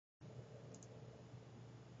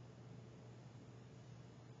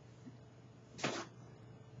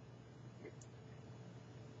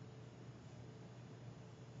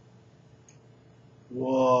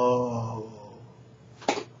Whoa.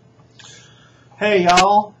 Hey,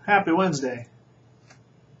 y'all. Happy Wednesday.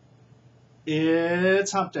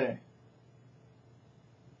 It's hump day.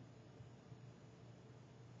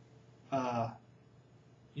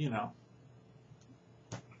 You know.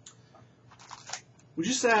 Would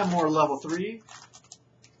you say I'm more level 3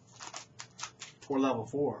 or level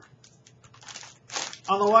 4?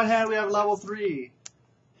 On the one hand, we have level 3.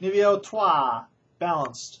 Niveau 3.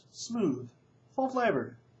 Balanced. Smooth. Full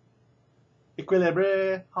flavored.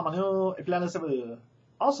 Équilibré, harmonieux, et plein de saveur.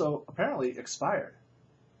 Also, apparently expired.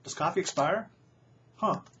 Does coffee expire?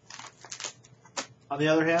 Huh. On the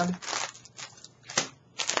other hand,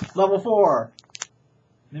 level 4.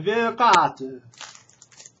 Niveau 4.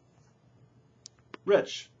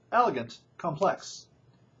 Rich, elegant, complex.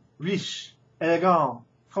 Riche, élégant,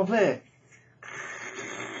 complet.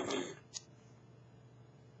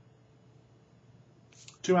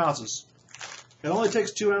 Two ounces. It only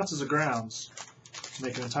takes 2 ounces of grounds to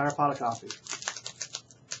make an entire pot of coffee.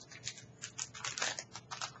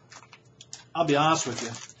 I'll be honest with you.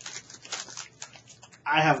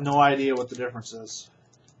 I have no idea what the difference is.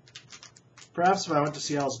 Perhaps if I went to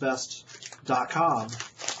seattlesbest.com,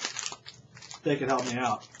 they could help me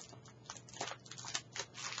out.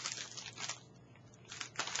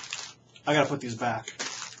 I gotta put these back.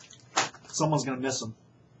 Someone's gonna miss them.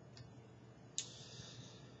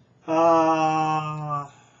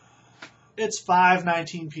 It's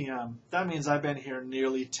 5:19 p.m. That means I've been here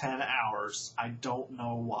nearly 10 hours. I don't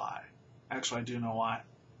know why. Actually, I do know why.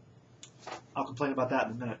 I'll complain about that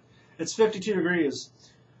in a minute. It's 52 degrees.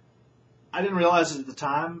 I didn't realize it at the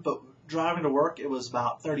time, but driving to work, it was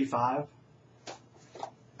about 35.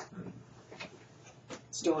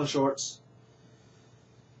 Still in shorts.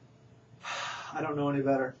 I don't know any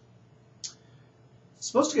better. It's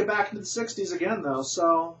supposed to get back into the 60s again, though,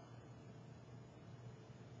 so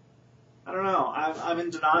I don't know. I'm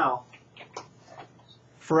in denial.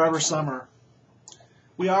 Forever summer.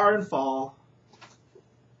 We are in fall.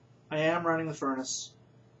 I am running the furnace.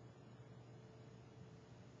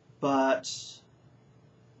 But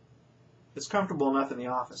it's comfortable enough in the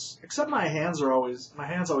office. Except my hands always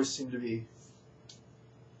seem to be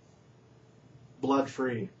blood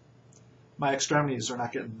free. My extremities are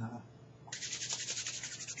not getting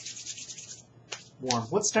warm.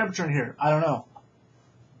 What's the temperature in here? I don't know.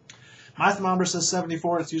 My thermometer says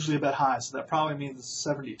 74. It's usually a bit high, so that probably means it's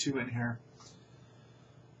 72 in here.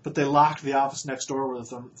 But they locked the office next door where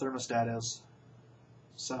the thermostat is.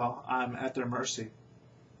 So I'm at their mercy.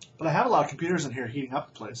 But I have a lot of computers in here heating up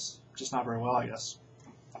the place. Just not very well, I guess.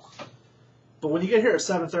 But when you get here at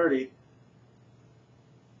 7:30,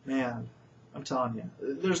 man, I'm telling you,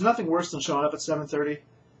 there's nothing worse than showing up at 7:30,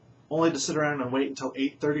 only to sit around and wait until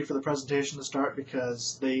 8:30 for the presentation to start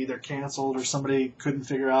because they either canceled or somebody couldn't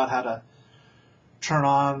figure out how to turn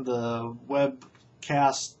on the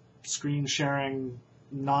webcast screen sharing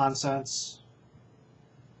nonsense.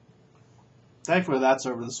 Thankfully, that's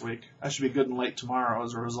over this week. I should be good and late tomorrow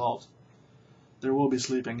as a result. There will be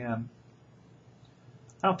sleeping in.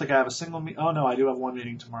 I don't think I have a single meeting. Oh, no, I do have one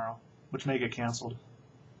meeting tomorrow, which may get canceled.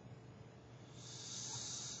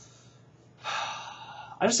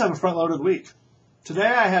 I just have a front-loaded week. Today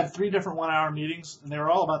I had 3 different 1-hour meetings, and they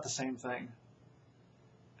were all about the same thing.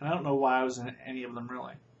 And I don't know why I was in any of them,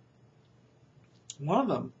 really. One of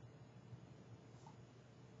them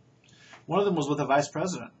was with a vice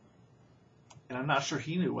president, and I'm not sure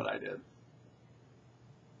he knew what I did.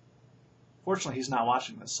 Fortunately, he's not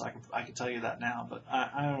watching this, so I can tell you that now, but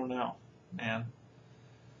I don't know, man.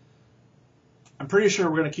 I'm pretty sure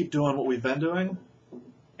we're going to keep doing what we've been doing,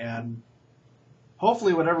 and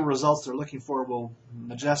hopefully whatever results they're looking for will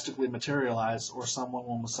majestically materialize, or someone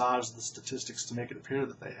will massage the statistics to make it appear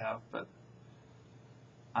that they have, but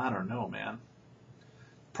I don't know, man.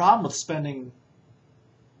 Problem with spending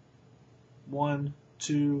 1,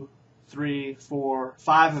 2, 3, 4,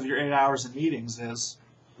 5 of your 8 hours in meetings is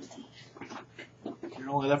you're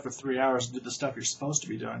only left with 3 hours to do the stuff you're supposed to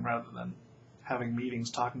be doing rather than having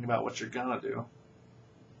meetings talking about what you're going to do.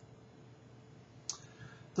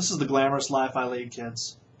 This is the glamorous life I lead,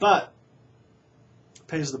 kids. But it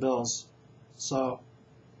pays the bills. So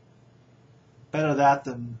better that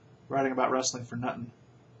than writing about wrestling for nothing.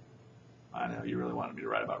 I know you really wanted me to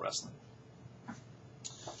write about wrestling.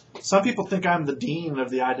 Some people think I'm the dean of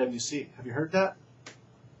the IWC. Have you heard that?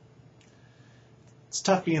 It's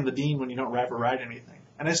tough being the dean when you don't ever write anything.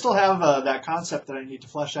 And I still have that concept that I need to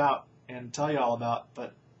flesh out and tell you all about,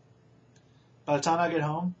 but by the time I get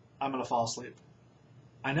home, I'm going to fall asleep.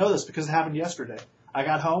 I know this because it happened yesterday. I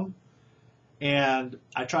got home, and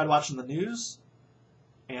I tried watching the news,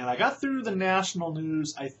 And I got through the national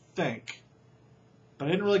news, I think, but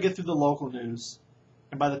I didn't really get through the local news.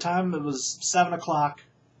 And by the time it was 7 o'clock,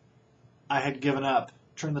 I had given up,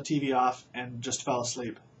 turned the TV off, and just fell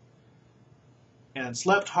asleep. And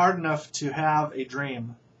slept hard enough to have a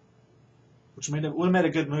dream, which would have made a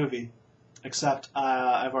good movie, except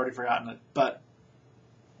I've already forgotten it. But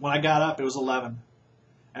when I got up, it was 11.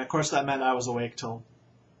 And of course that meant I was awake till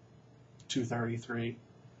 2:33,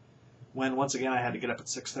 when once again I had to get up at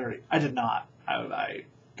 6:30. I did not. I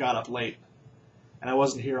got up late, and I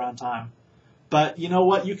wasn't here on time. But you know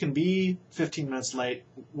what? You can be 15 minutes late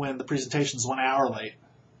when the presentation's 1 hour late.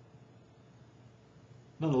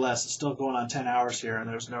 Nonetheless, it's still going on 10 hours here, and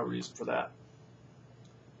there's no reason for that.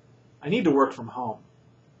 I need to work from home.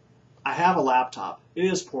 I have a laptop. It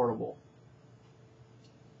is portable.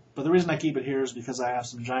 But the reason I keep it here is because I have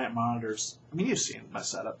some giant monitors. I mean, you've seen my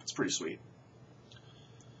setup. It's pretty sweet.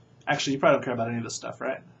 Actually, you probably don't care about any of this stuff,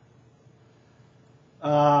 right?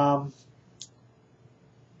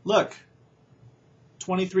 Look,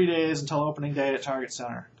 23 days until opening day at Target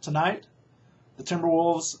Center. Tonight, the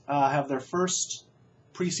Timberwolves have their first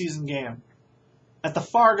preseason game at the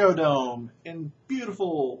Fargo Dome in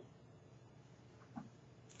beautiful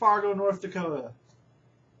Fargo, North Dakota.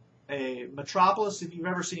 A metropolis if you've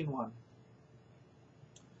ever seen one.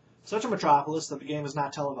 Such a metropolis that the game is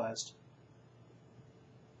not televised.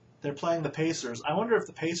 They're playing the Pacers. I wonder if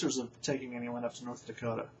the Pacers are taking anyone up to North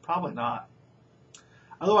Dakota. Probably not.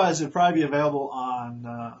 Otherwise, it would probably be available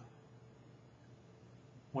on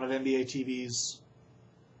one of NBA TV's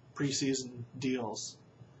preseason deals.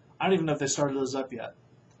 I don't even know if they started those up yet.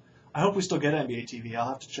 I hope we still get NBA TV. I'll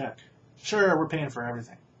have to check. Sure, we're paying for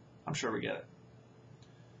everything. I'm sure we get it.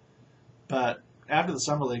 But after the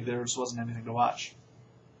Summer League, there just wasn't anything to watch.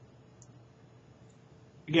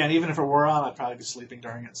 Again, even if it were on, I'd probably be sleeping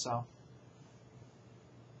during it, so.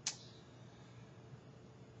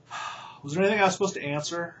 Was there anything I was supposed to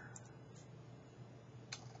answer?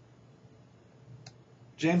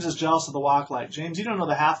 James is jealous of the walk light. James, you don't know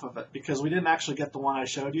the half of it because we didn't actually get the one I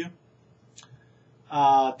showed you.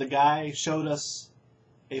 The guy showed us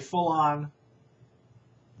a full-on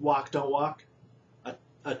walk, don't walk,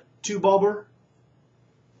 a two-bulber,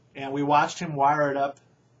 and we watched him wire it up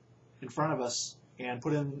in front of us and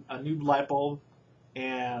put in a new light bulb,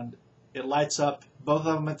 and it lights up both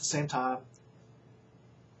of them at the same time.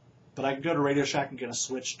 But I could go to Radio Shack and get a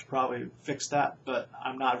switch to probably fix that, but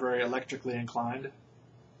I'm not very electrically inclined.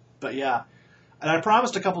 But yeah, and I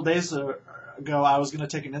promised a couple days ago I was going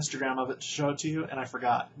to take an Instagram of it to show it to you, and I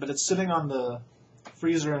forgot. But it's sitting on the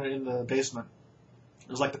freezer in the basement.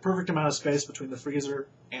 There's like the perfect amount of space between the freezer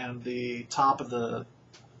and the top of the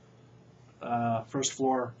first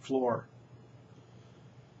floor.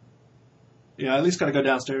 Yeah, I at least got to go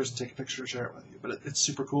downstairs and take a picture and share it with you. But it's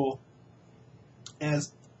super cool. And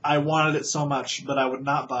I wanted it so much, but I would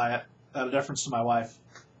not buy it out of deference to my wife.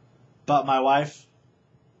 But my wife,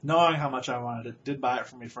 knowing how much I wanted it, did buy it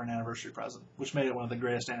for me for an anniversary present, which made it one of the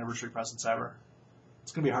greatest anniversary presents ever.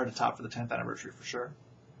 It's going to be hard to top for the 10th anniversary for sure.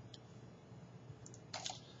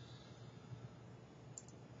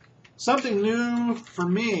 Something new for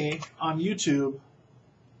me on YouTube,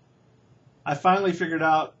 I finally figured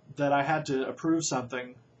out that I had to approve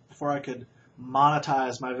something before I could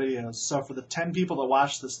monetize my videos. So for the 10 people that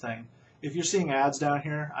watch this thing, if you're seeing ads down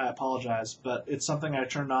here, I apologize, but it's something I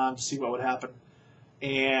turned on to see what would happen.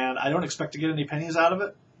 And I don't expect to get any pennies out of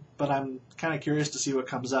it, but I'm kind of curious to see what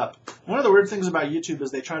comes up. One of the weird things about YouTube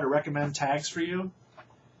is they try to recommend tags for you,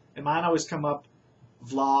 and mine always come up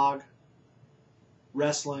vlog,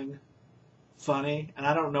 wrestling, funny, and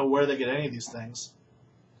I don't know where they get any of these things.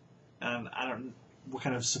 And I don't know what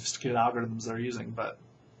kind of sophisticated algorithms they're using, but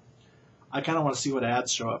I kind of want to see what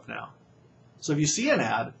ads show up now. So if you see an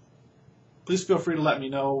ad, please feel free to let me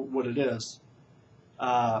know what it is.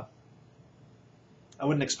 I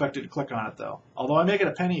wouldn't expect you to click on it, though. Although I make it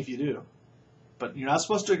a penny if you do. But you're not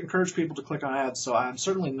supposed to encourage people to click on ads, so I'm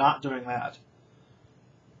certainly not doing that.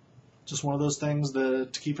 Just one of those things to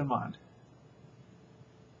keep in mind.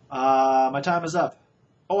 My time is up.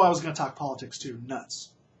 Oh, I was going to talk politics, too. Nuts.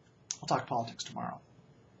 I'll talk politics tomorrow.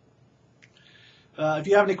 If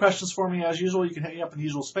you have any questions for me, as usual, you can hit me up in the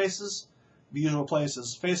usual spaces, the usual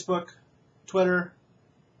places. Facebook, Twitter,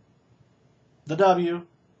 the W,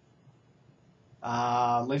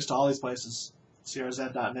 links to all these places,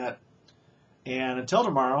 crz.net. And until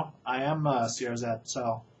tomorrow, I am CRZ,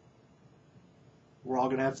 so we're all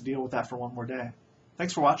going to have to deal with that for one more day.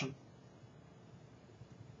 Thanks for watching.